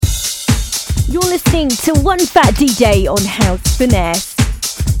You're listening to One Phat DJ on House Finesse.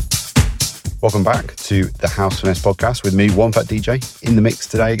 Welcome back to the House Finesse podcast with me, One Phat DJ, in the mix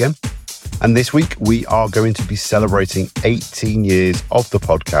today again. And this week we are going to be celebrating 18 years of the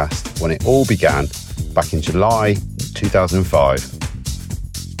podcast when it all began back in July 2005.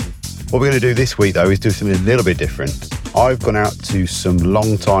 What we're going to do this week though is do something a little bit different. I've gone out to some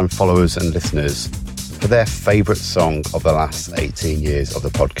long-time followers and listeners for their favourite song of the last 18 years of the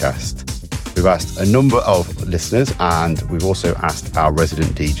podcast. We've asked a number of listeners and we've also asked our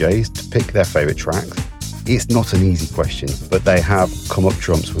resident DJs to pick their favourite tracks. It's not an easy question, but they have come up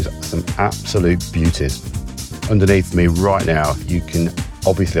trumps with some absolute beauties. Underneath me right now, you can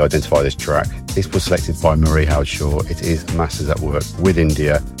obviously identify this track. This was selected by Marie Howard Shaw. It is Masters at Work with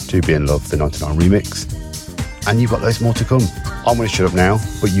India, To Be In Love, the 99 remix. And you've got loads more to come. I'm going to shut up now,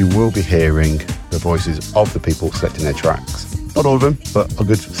 but you will be hearing the voices of the people selecting their tracks. Not all of them, but a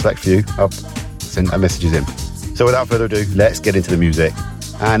good select few. I've sent their messages in. So without further ado, let's get into the music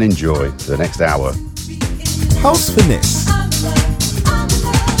and enjoy for the next hour. House Finesse.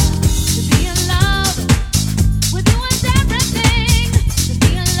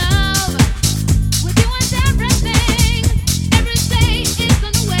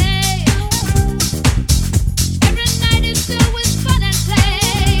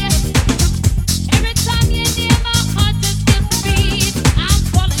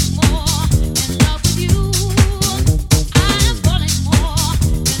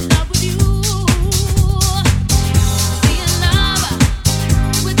 Being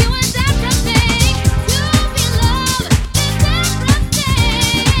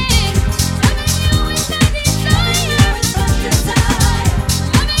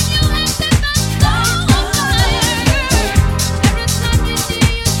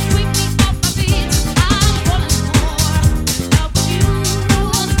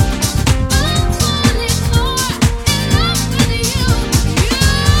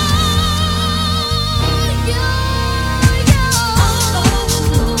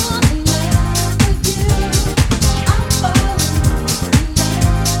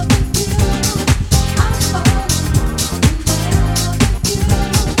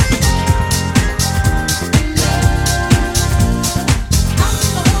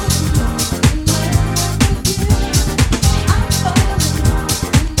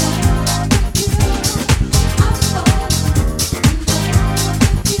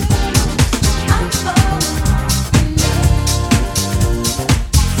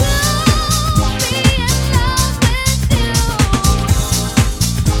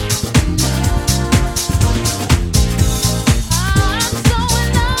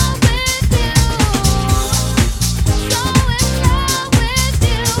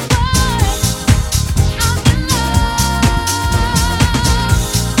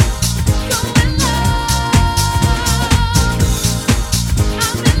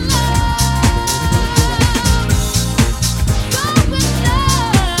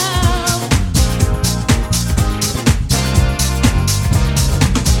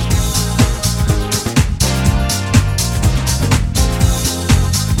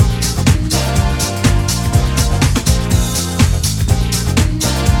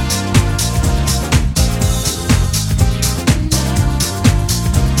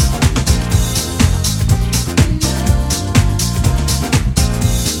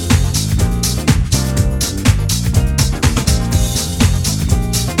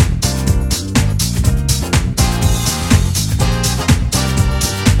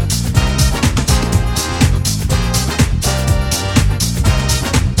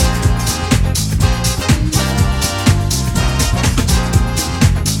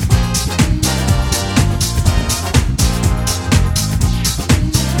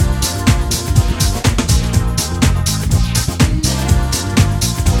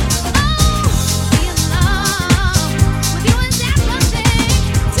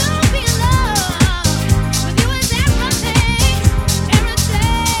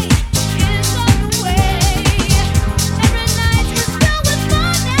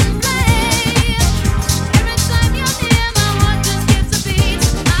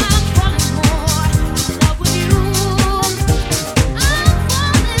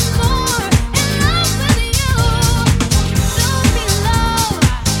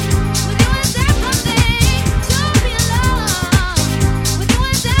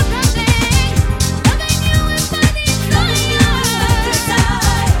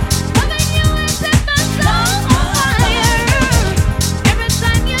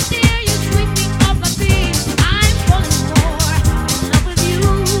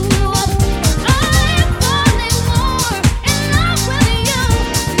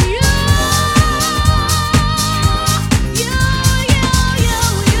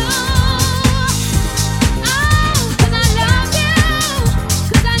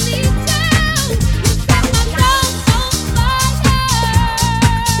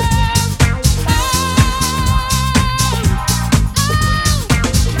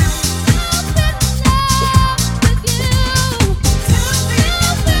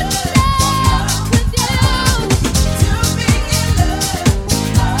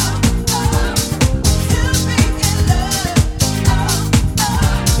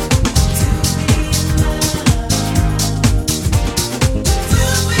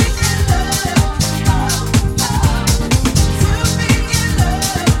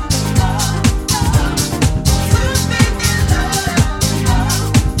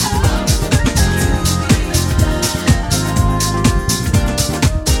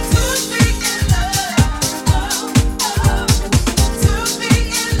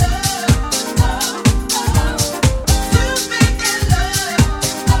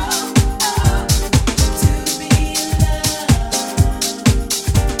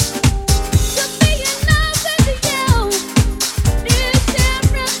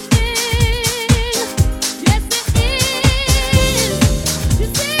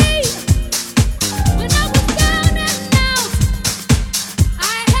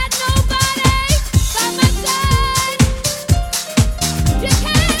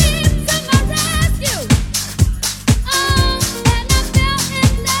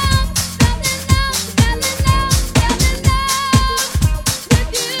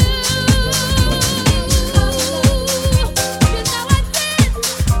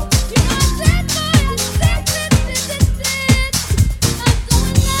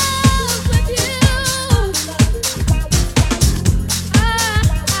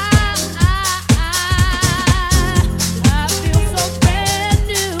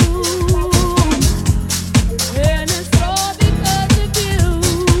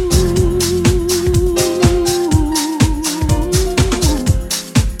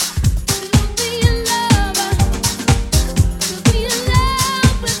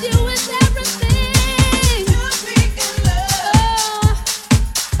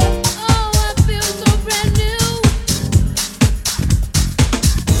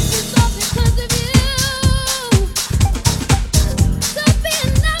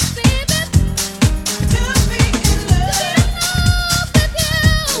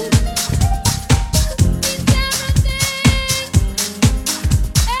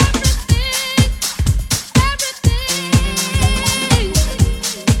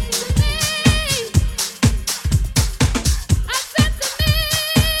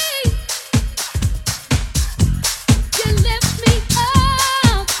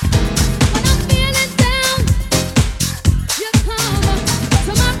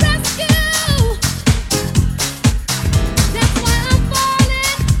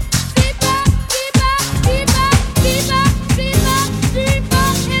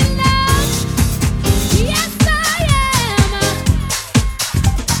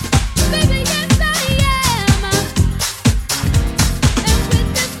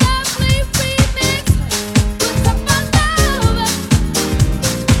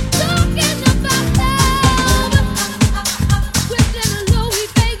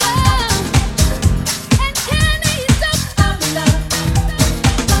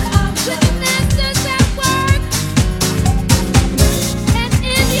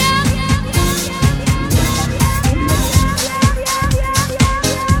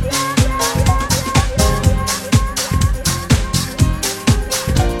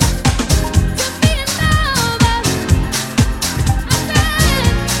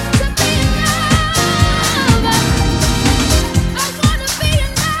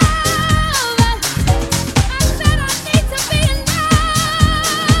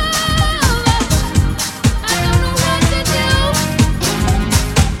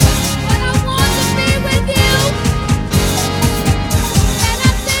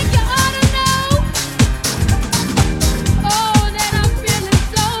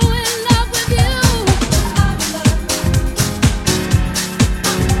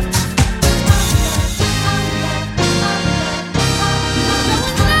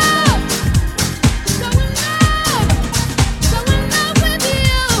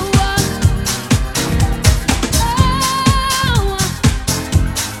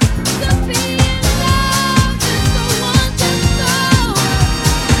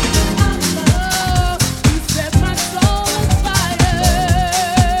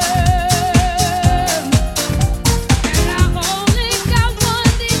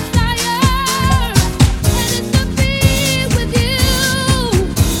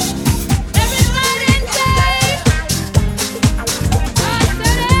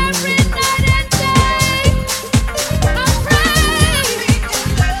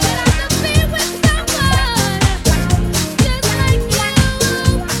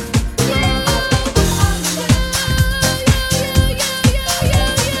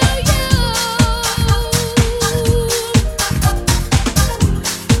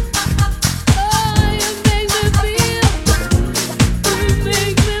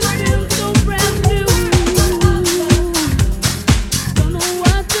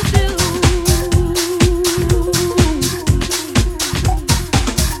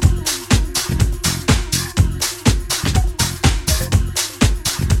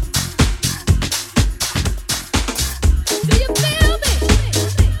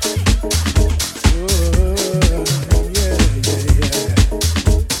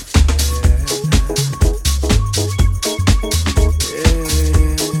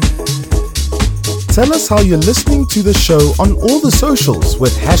Tell us how you're listening to the show on all the socials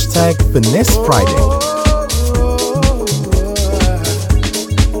with hashtag Finesse Friday.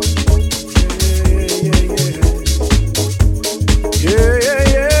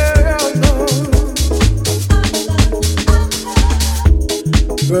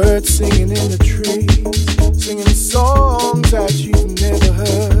 Birds singing in the trees, singing songs that you've never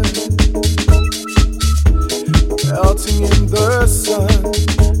heard, melting in the sun,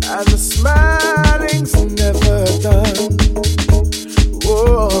 and the smiling's never done.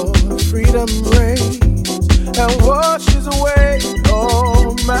 Whoa, freedom reigns and washes away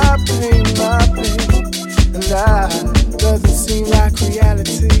all my pain, and that doesn't seem like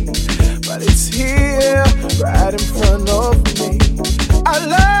reality, but it's here, right in front of me. I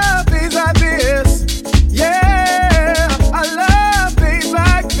love days like this, yeah. I love days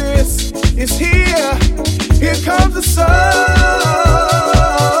like this. It's here, here comes the sun.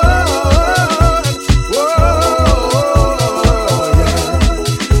 Whoa,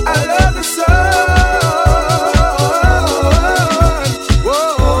 yeah. I love the sun. Whoa.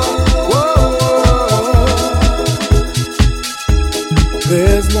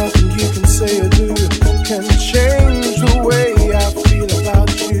 There's nothing you can say or do can change the way I feel about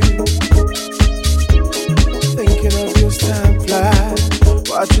you. Thinking of you as time flies,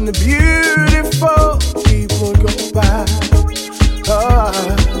 watching the beautiful people go by.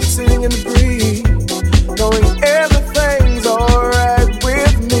 Sitting in the breeze, knowing everything's alright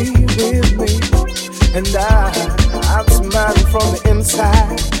with me. And I'm smiling from the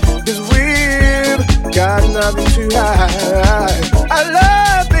inside, 'cause we've got nothing to hide. I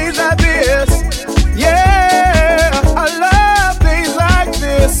love days like this, yeah. I love days like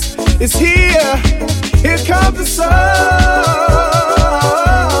this. It's here, here comes the sun.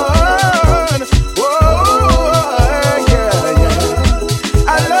 Whoa,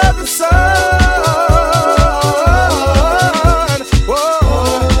 yeah. I love the sun.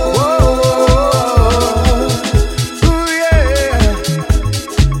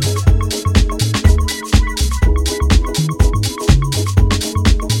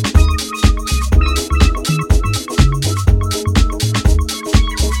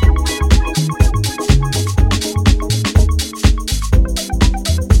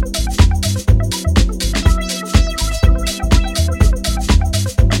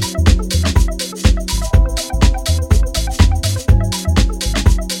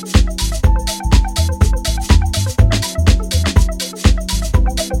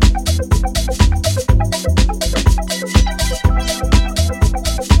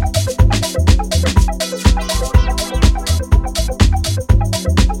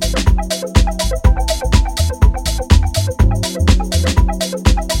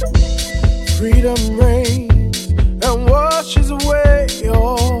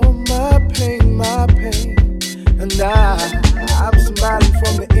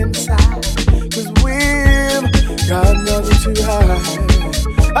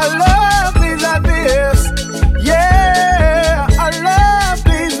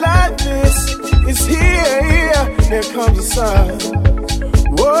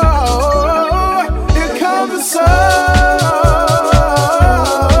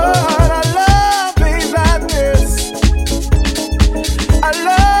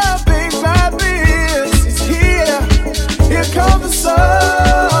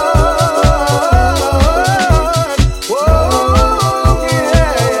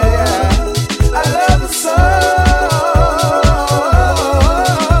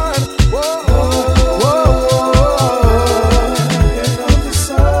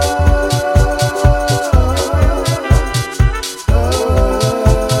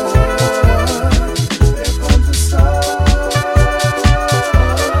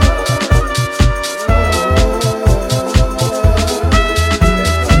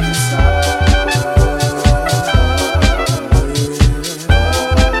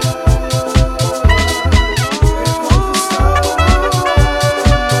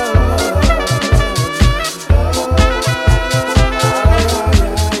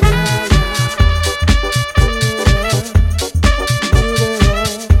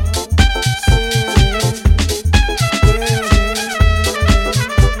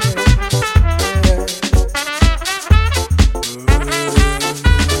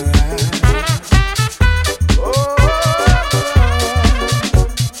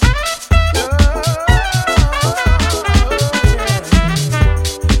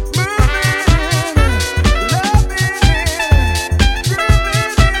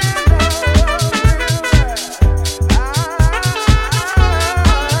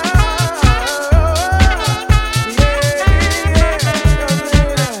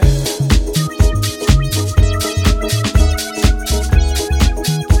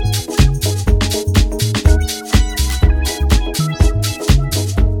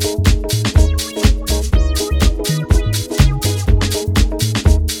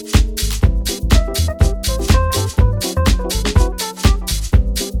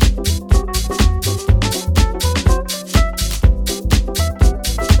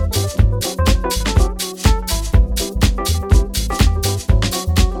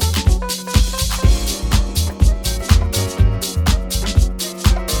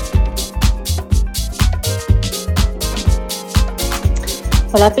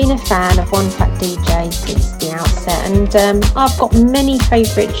 Well, I've been a fan of One Phat DJ since the outset, and I've got many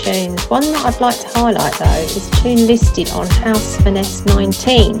favourite tunes. One that I'd like to highlight though is a tune listed on House Finesse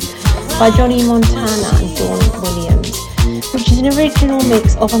 19 by Johnny Montana and Dawn Williams, which is an original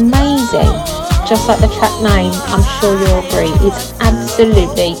mix of amazing. Just like the track name, I'm sure you'll agree, it's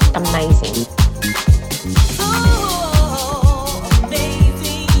absolutely amazing.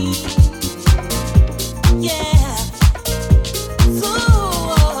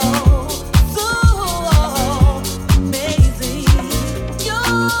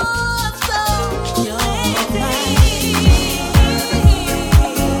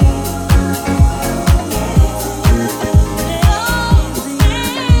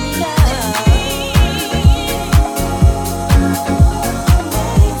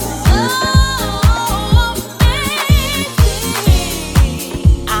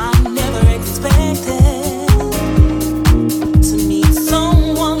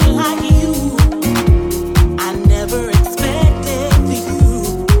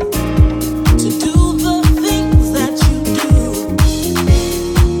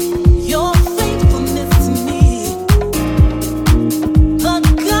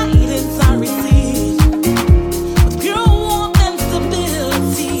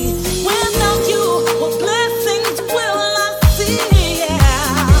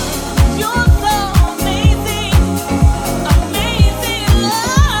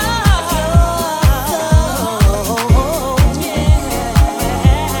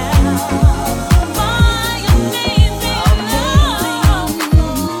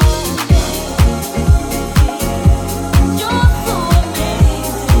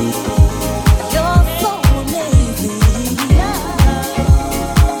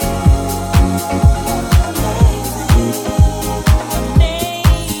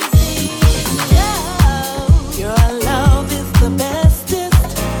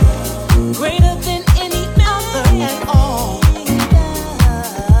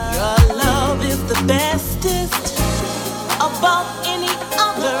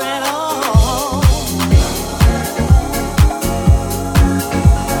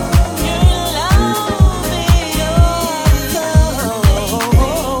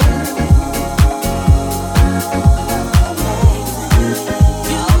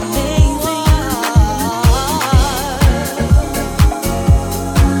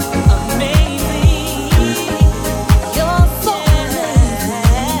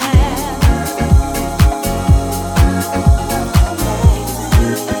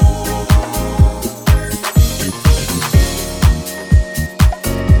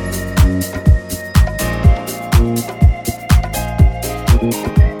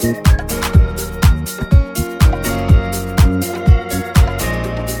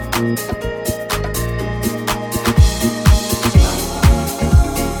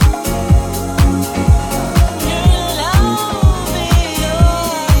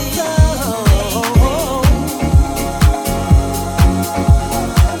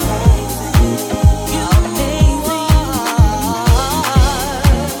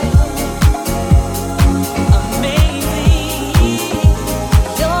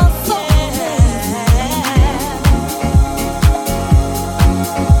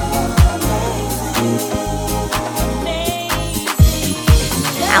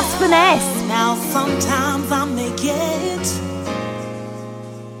 Now sometimes I may get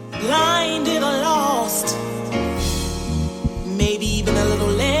blinded or lost, maybe even a little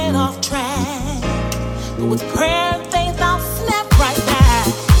led off track, but with prayer and faith I'll snap right back.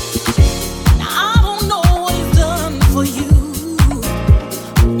 Now I don't know what he's done for you.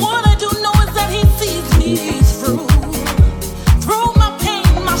 What I do know is that he sees me through my pain,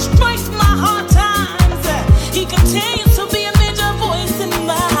 my stripes, my hard times. He continues to be a major voice in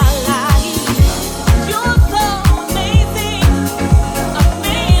my life. You're so amazing,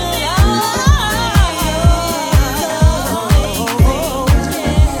 amazing.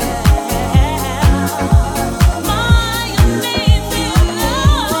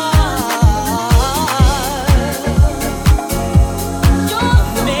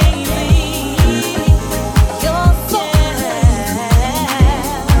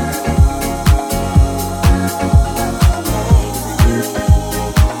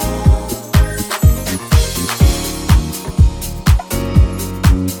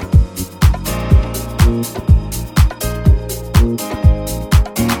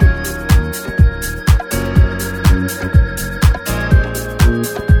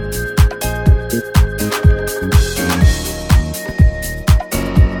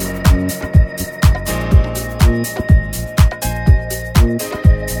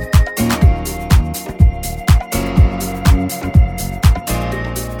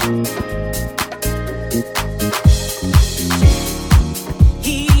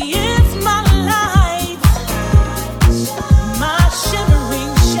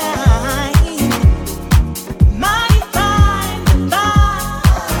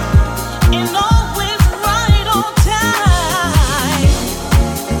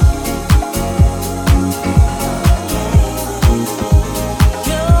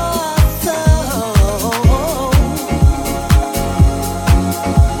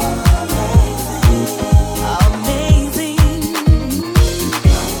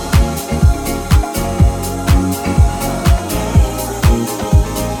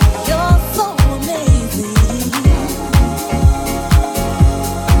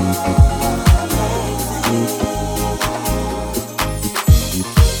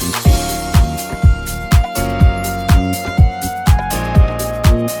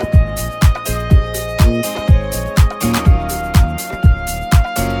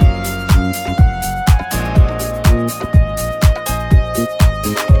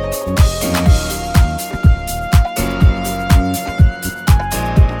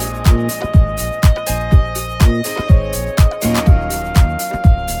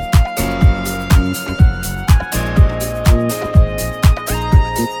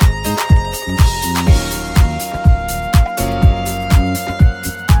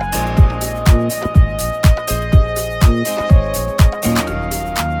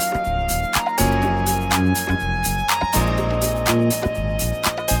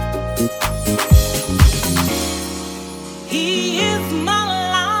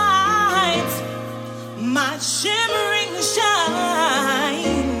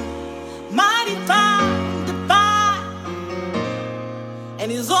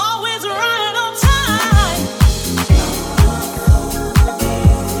 and he's always right on time.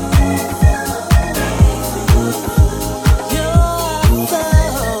 You're so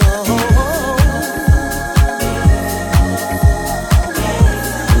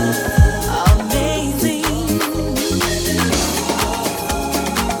amazing.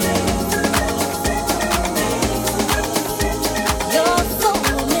 You're so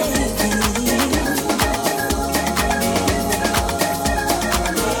amazing.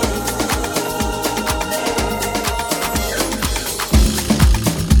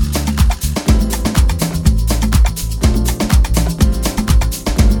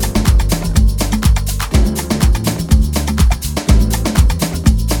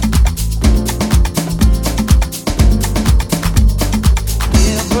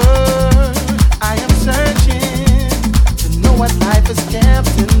 I am searching to know what life is kept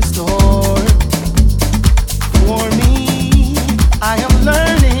in store for me. I am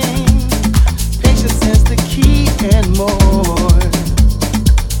learning patience is the key and more.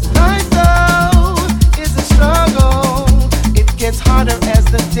 Life though is a struggle. It gets harder as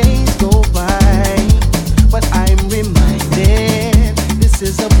the days go by. But I'm reminded this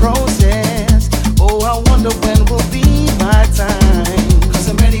is a process. Oh, I wonder when will be my time. 'Cause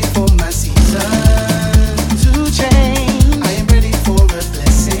I'm ready for my season to change. I am ready for a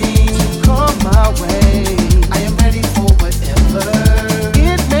blessing to come my way. I am ready for whatever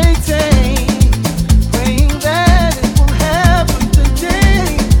it may take. Praying that it will happen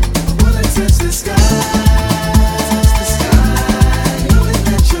today. I wanna touch the sky. Touch the sky. Knowing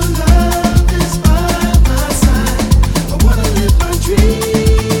that your love is by my side. I wanna live my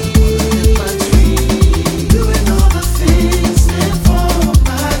dream.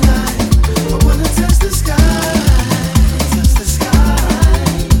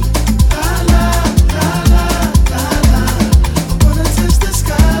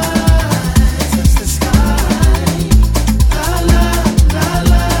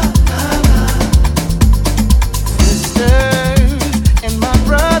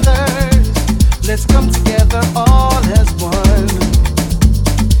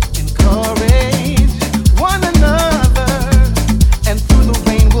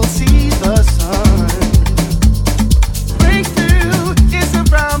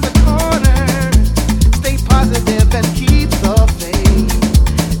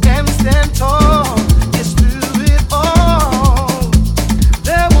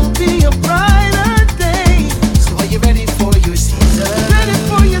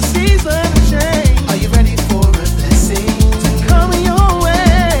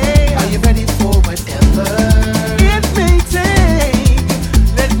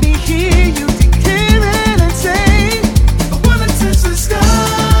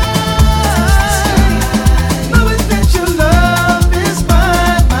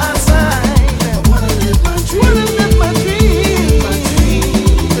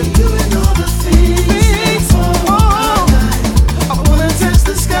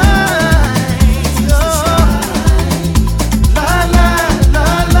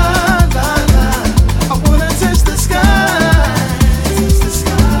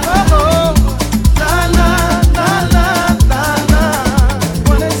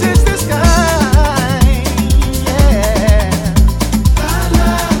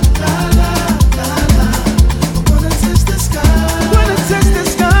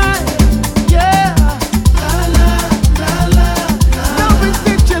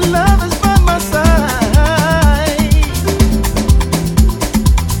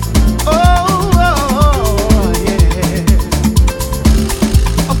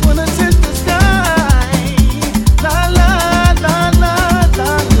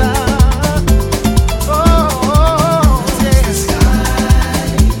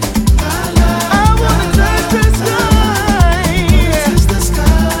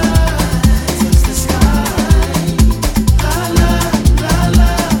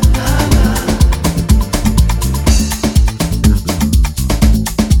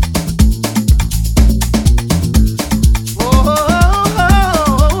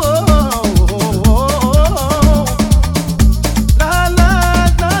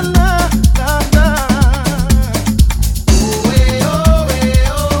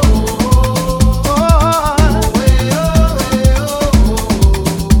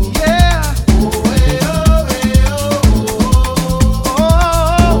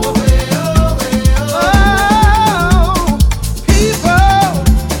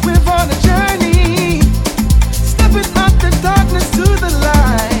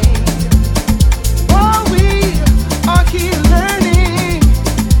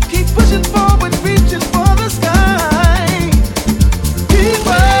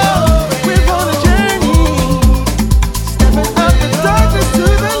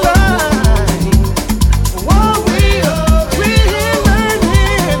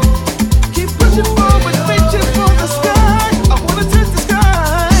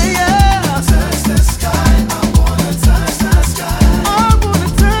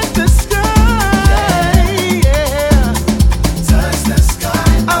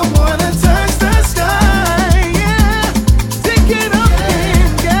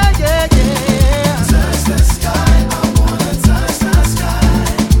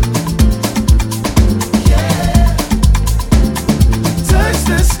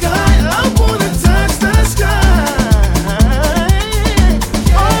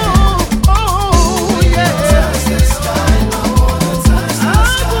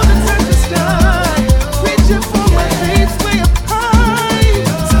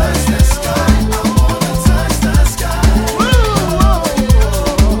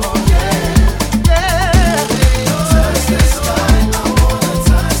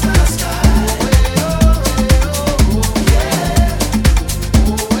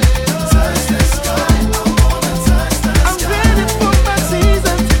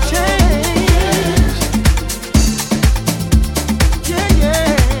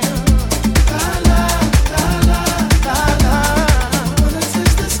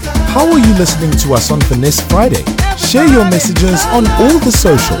 you listening to us on Finesse Friday. Share your messages on all the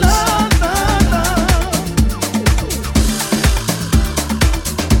socials.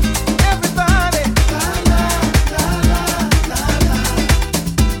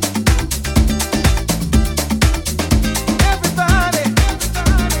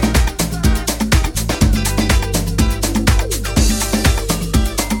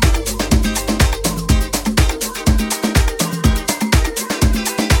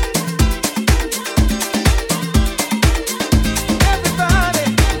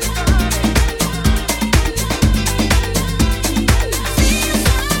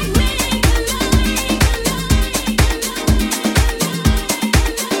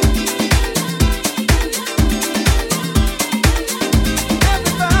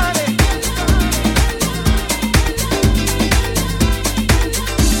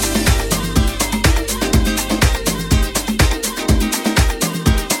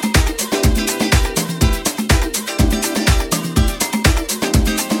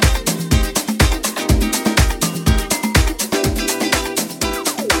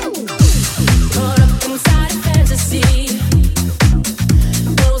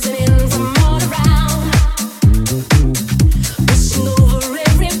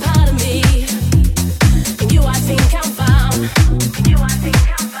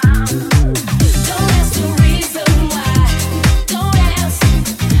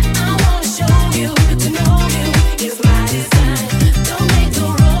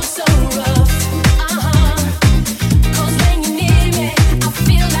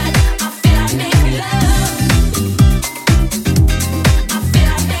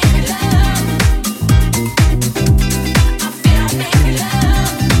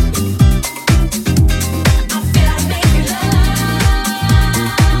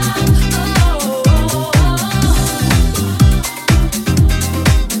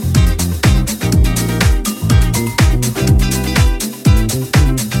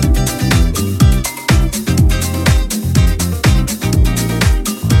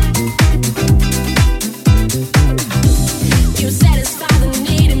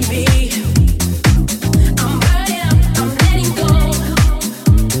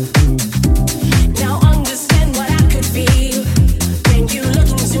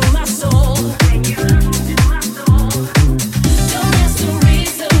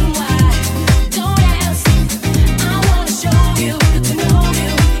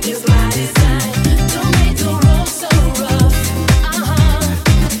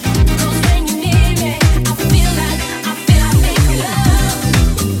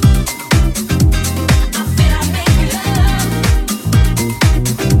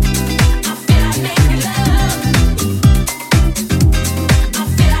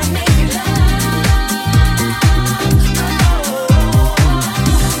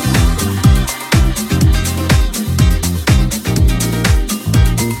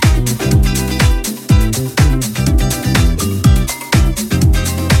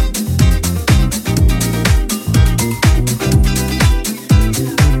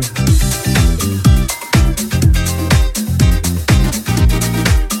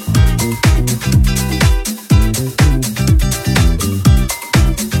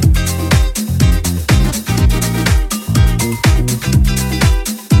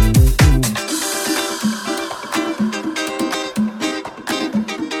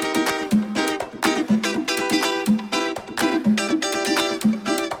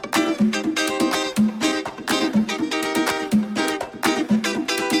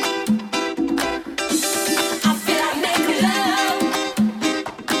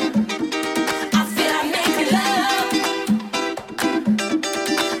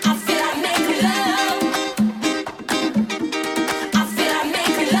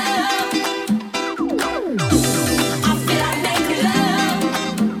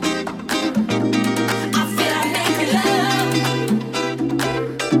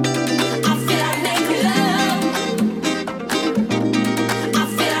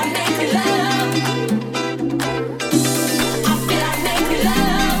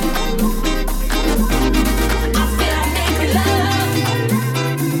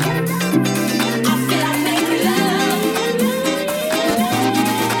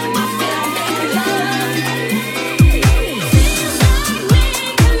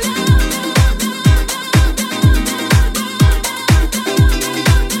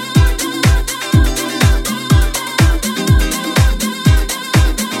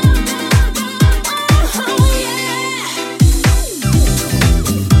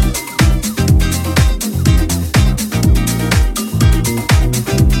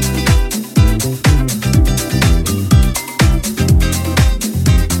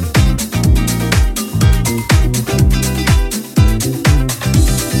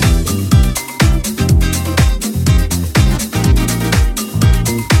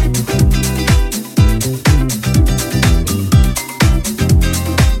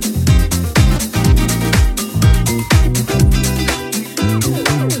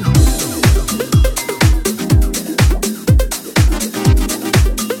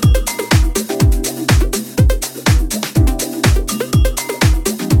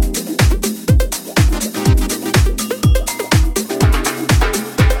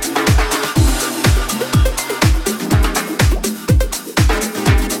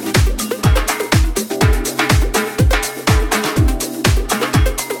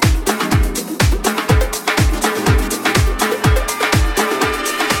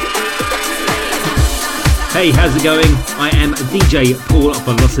 Hey, how's it going? I am DJ Paul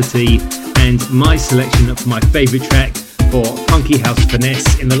Velocity, and my selection of my favourite track for Funky House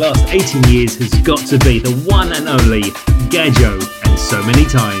Finesse in the last 18 years has got to be the one and only Gadjo and So Many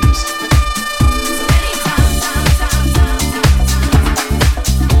Times.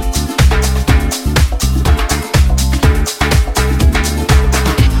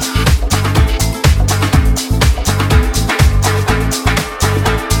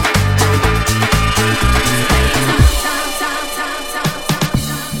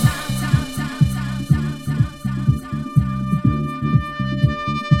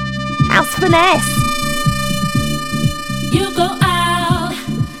 Finesse. You go out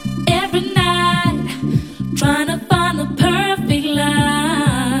every night trying to find the perfect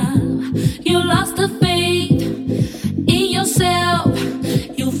love. You lost the faith in yourself.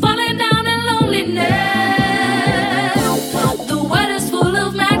 You're falling down in loneliness. The world is full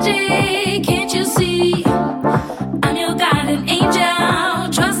of magic, can't you see? I'm your guiding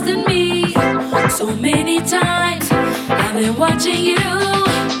angel, trust in me. So many times I've been watching you.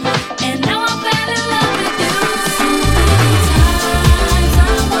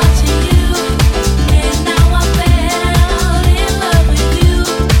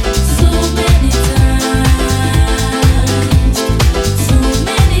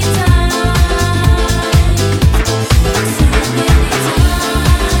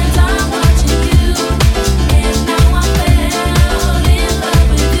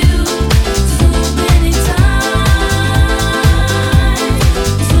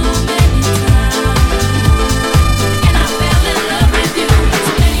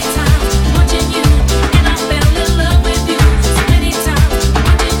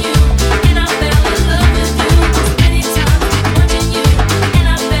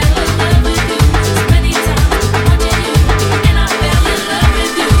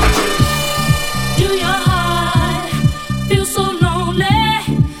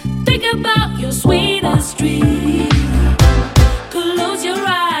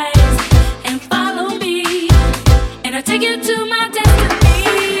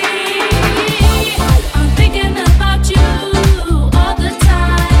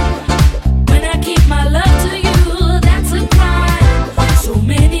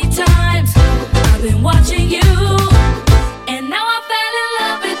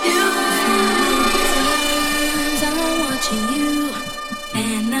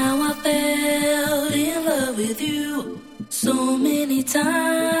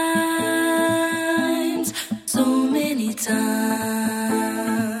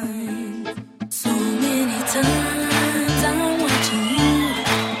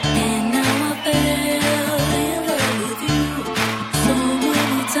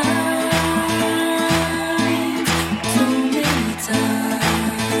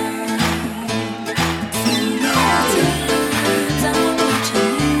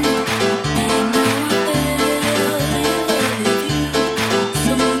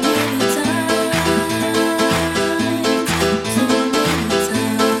 So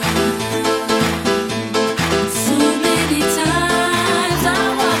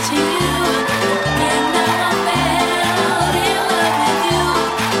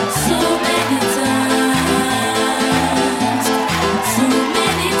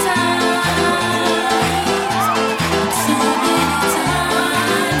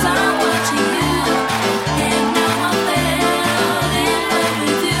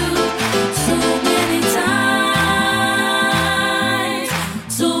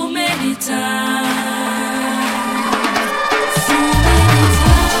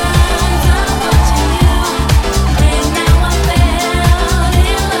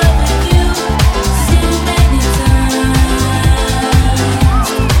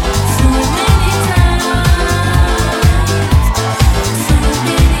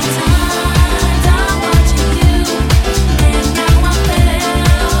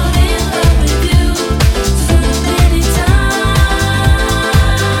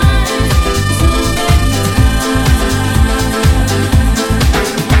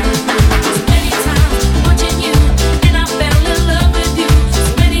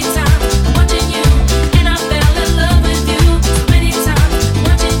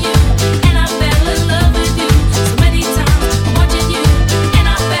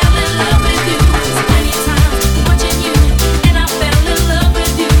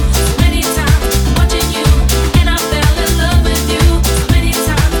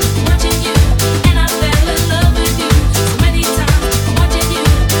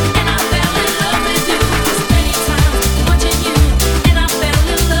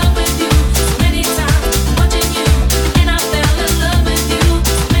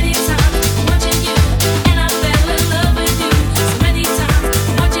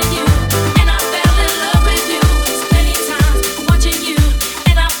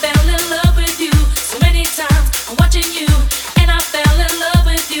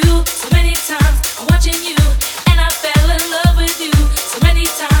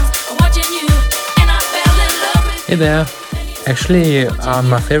Hey there. Actually,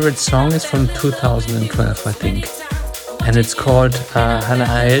 my favorite song is from 2012, I think. And it's called Hannah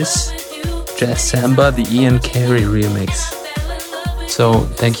Hayes Jazz Samba, the Ian Carey remix. So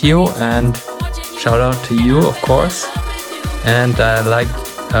thank you and shout out to you, of course. And I like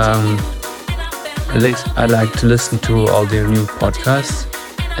to listen to all the new podcasts.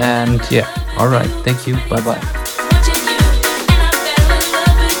 And yeah, alright, thank you, bye bye.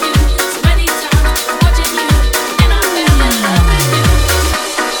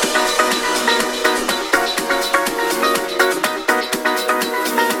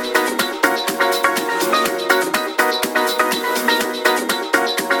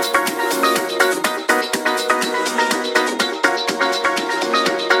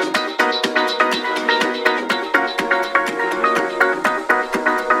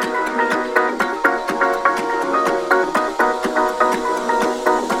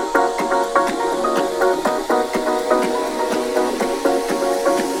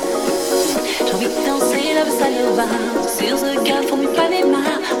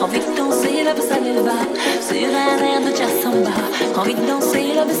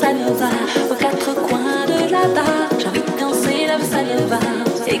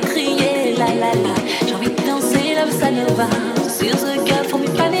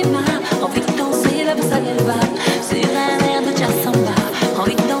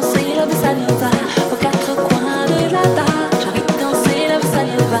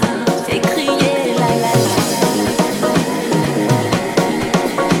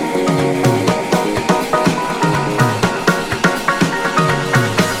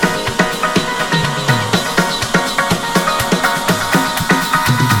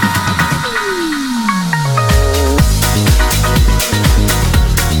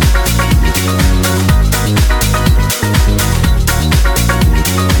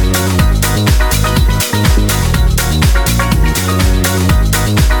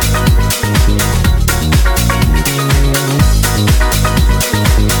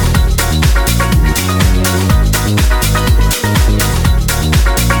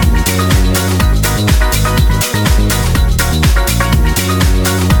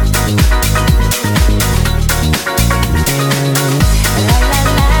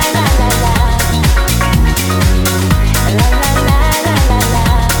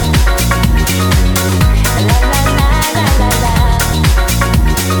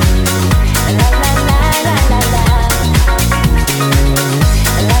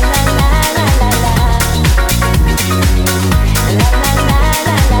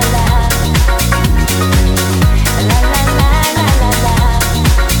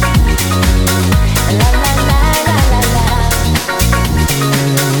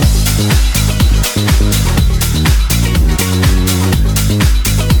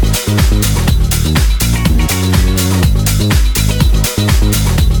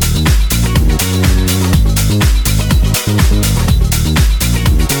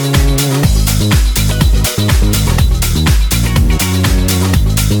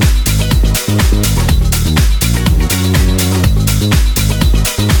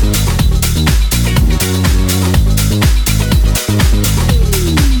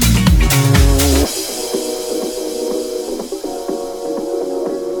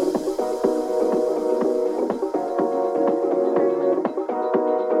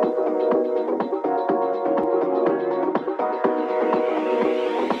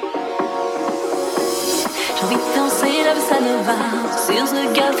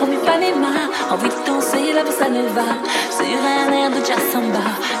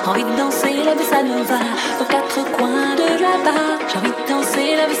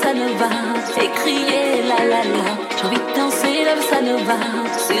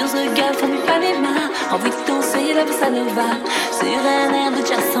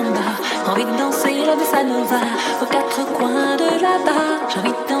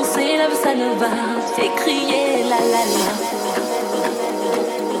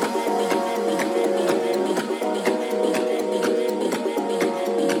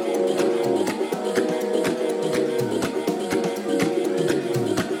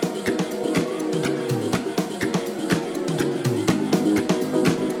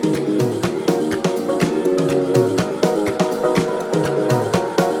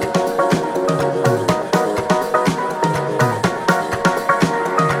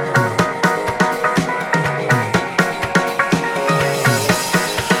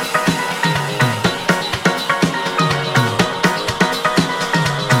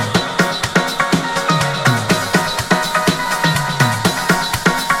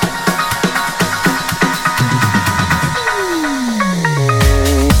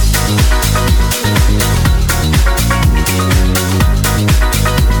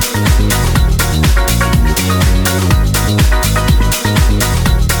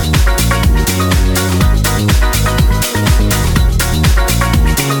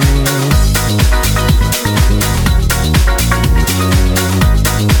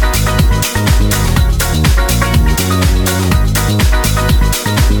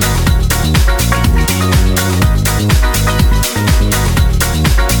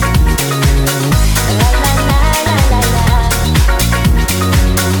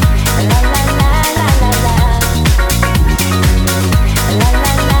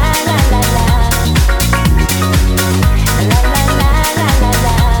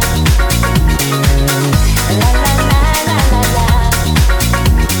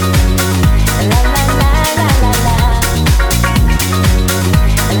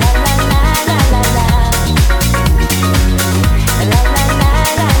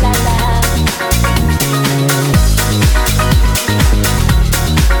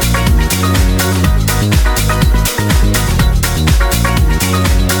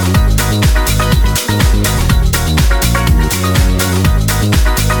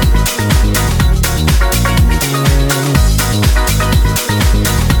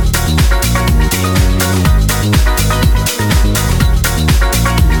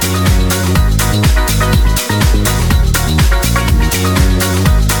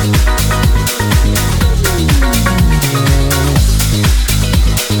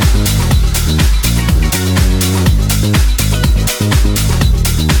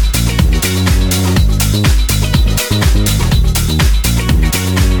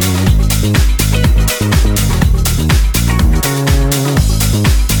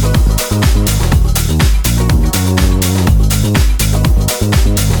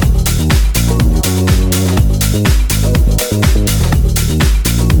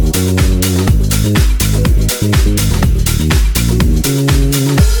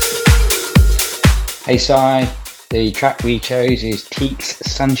 Hey Si, the track we chose is Teek's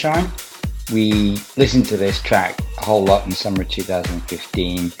Sunshine. We listened to this track a whole lot in summer of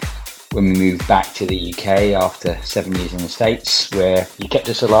 2015 when we moved back to the UK after 7 years in the States, where you kept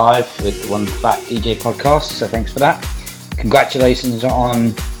us alive with the One Phat DJ podcast, so thanks for that. Congratulations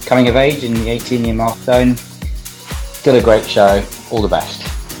on coming of age in the 18-year milestone. Still a great show. All the best.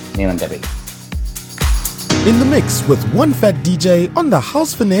 Neil and Debbie. In the mix with One Phat DJ on the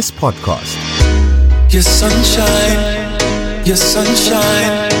House Finesse podcast. Your sunshine, your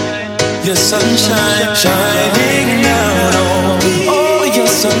sunshine, your sunshine, shining down on me. Oh, your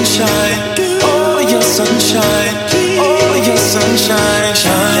sunshine, oh, your sunshine, oh, your sunshine,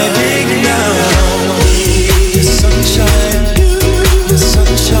 shining down on me. Your sunshine, your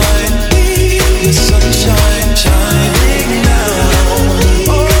sunshine, your sunshine, shining down on me.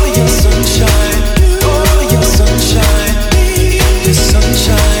 Oh, your sunshine, oh, your sunshine, your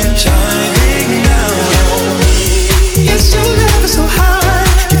sunshine, shining down on me. Yes, your love is so high,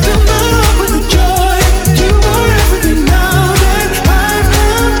 you fill my heart with the joy. You are everything now that I've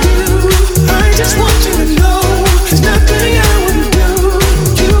found you. I just want you to know there's nothing I wouldn't do.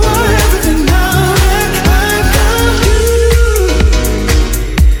 You are everything now that I've found you.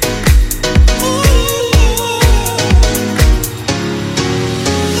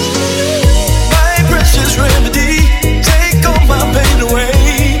 My precious remedy, take all my pain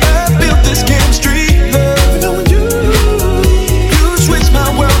away. I built this chemistry, loving on you. You switch my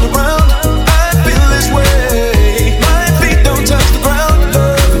world around, I feel this way. My feet don't touch the ground,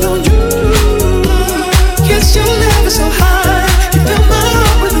 loving on you. Yes, your love is so high, you fill my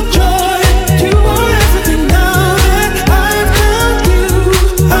heart with the joy. You are everything now that I've found you.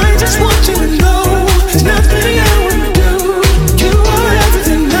 I just want you to know there's nothing I wouldn't do. You are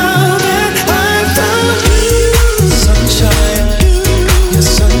everything now that I've found you. Sunshine, your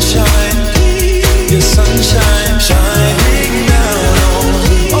sunshine, your sunshine, shining down on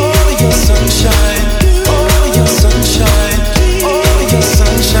me. Oh, your sunshine, oh, your sunshine, oh, your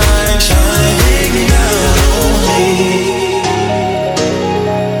sunshine, shining down on me.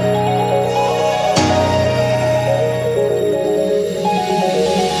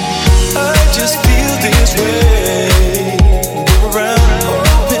 I just feel this way. Go around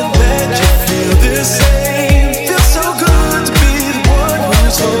hoping that you feel the same. Feels so good to be the one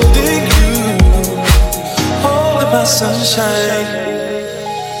who's holding you, holding my sunshine.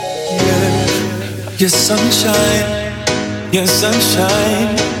 Yeah, your sunshine, your sunshine,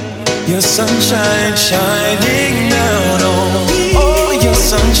 your sunshine, shining down on me. Oh, your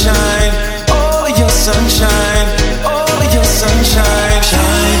sunshine, oh, your sunshine, oh, your sunshine,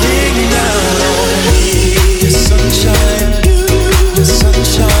 shining down on me. Your sunshine, your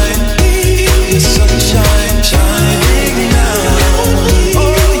sunshine, your sunshine, shining down on me. Oh,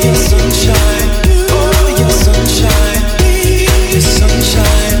 your sunshine, oh, your sunshine, your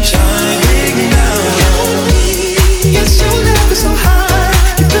sunshine, shining down on me. Yes, your love is so high,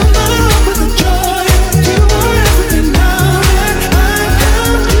 you fill my heart with the joy. You are everything now that I've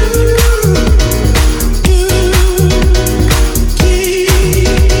found you.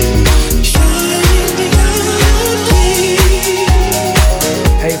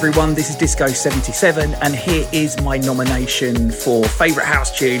 Hey everyone, this is Disco77 and here is my nomination for favourite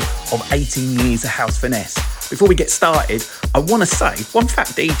house tune of 18 years of House Finesse. Before we get started, I want to say One Phat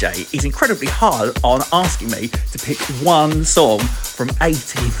DJ is incredibly hard on asking me to pick one song from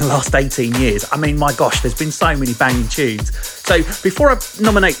the last 18 years. I mean, my gosh, there's been so many banging tunes. So before I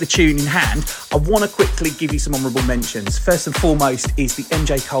nominate the tune in hand, I want to quickly give you some honourable mentions. First and foremost is the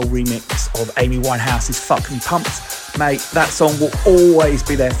MJ Cole remix of Amy Winehouse's Fuck Me Pumped. Mate, that song will always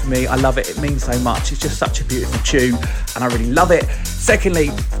be there for me. I love it. It means so much. It's just such a beautiful tune and I really love it. Secondly,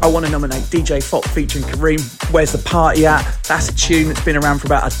 I want to nominate DJ Fock featuring Kareem, Where's the Party At? That's a tune that's been around for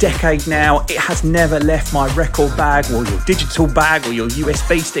about a decade now. It has never left my record bag or your digital bag or your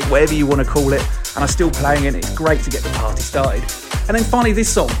USB stick, whatever you want to call it. And I'm still playing it. It's great to get the party started. And then finally this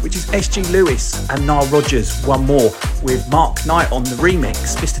song, which is SG Lewis and Nile Rodgers, One More, with Mark Knight on the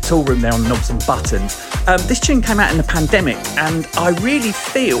remix, Mr. Toolroom there on the knobs and buttons. This tune came out in the pandemic and I really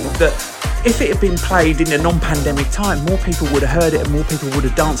feel that if it had been played in a non-pandemic time, more people would have heard it and more people would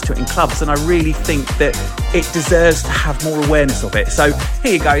have danced to it in clubs, and I really think that it deserves to have more awareness of it. So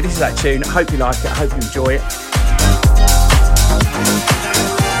here you go, this is that tune. I hope you like it, I hope you enjoy it.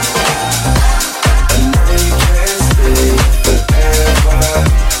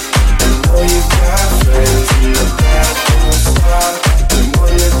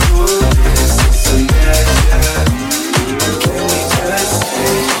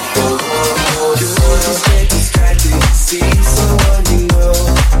 See someone you know,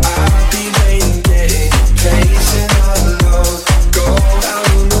 I'll be waiting days.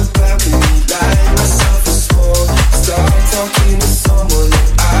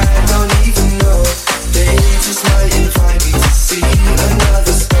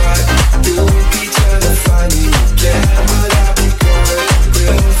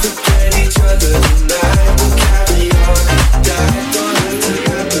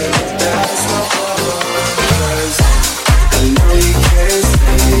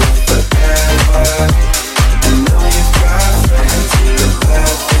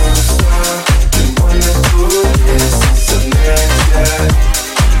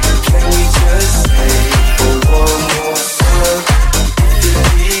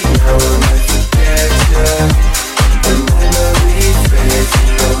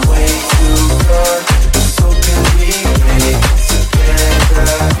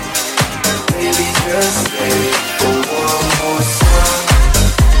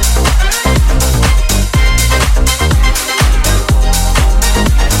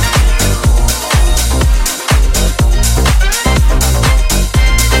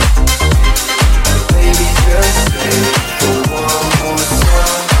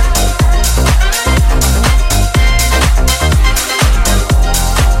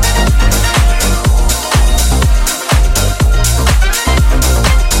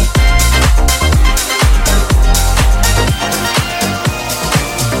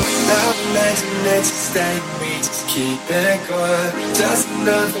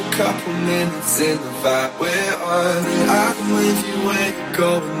 another couple minutes in the vibe we're on. I'm with you when you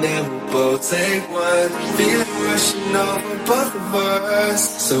go, and then we'll both take one. Feeling rushing over both of us.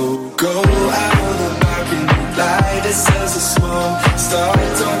 So go out on the balcony, light ourselves a smoke. Start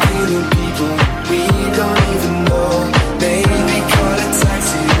talking to people we don't even know. Maybe call a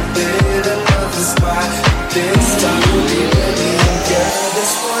taxi, hit another spot. This time we'll be ready, yeah,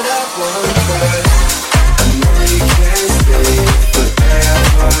 that's what I want. But I know you can't stay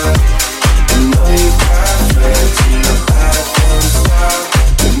forever. I know you got friends, you know I won't stop.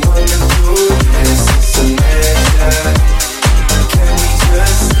 We wanna do this, it's a measure. Can we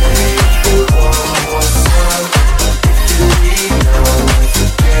just stay for one more song? If you leave now, I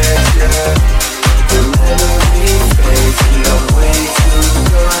forget ya. The memory fades and I'm way too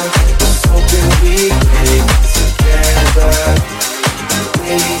gone. Was hoping we make it together.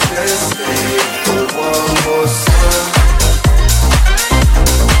 Maybe just stay for one more song.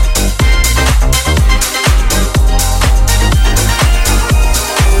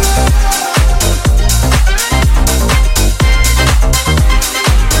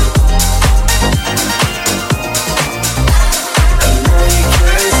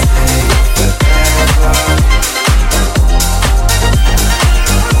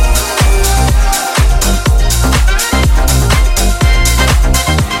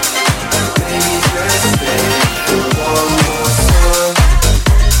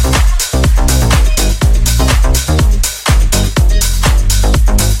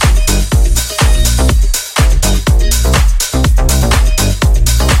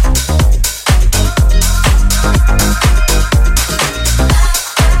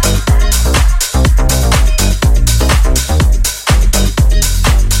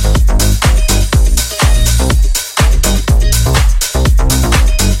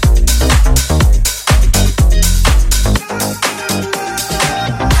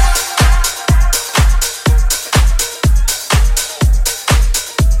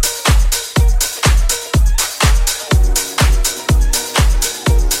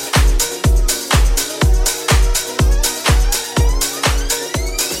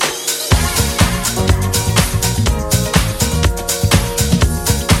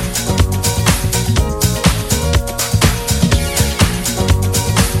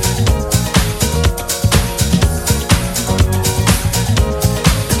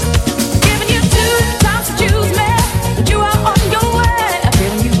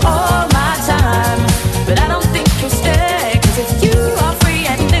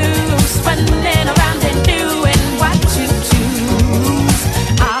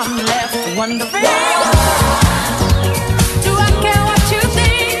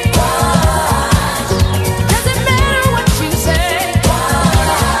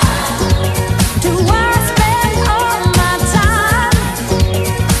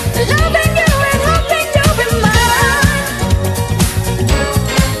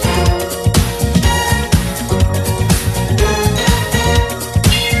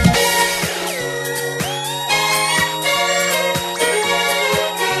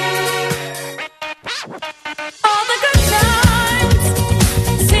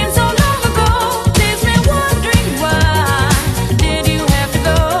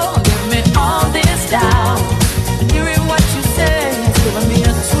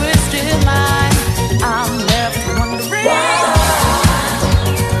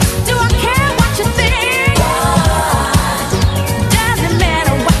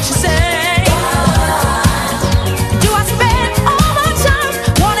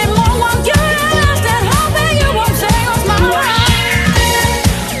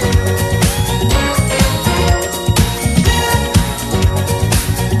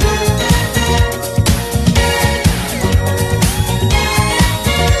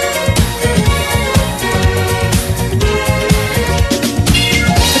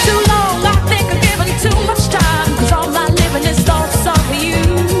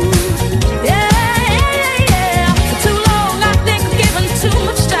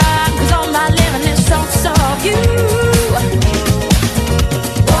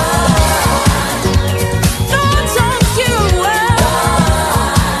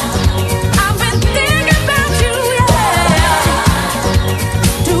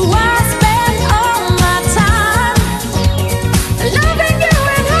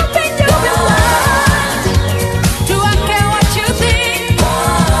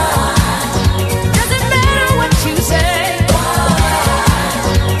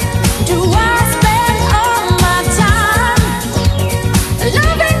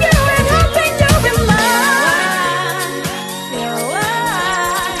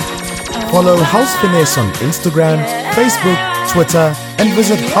 Follow House Finesse on Instagram, Facebook, Twitter, and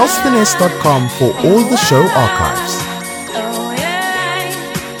visit housefinesse.com for all the show archives.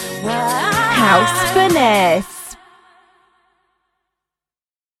 House Finesse.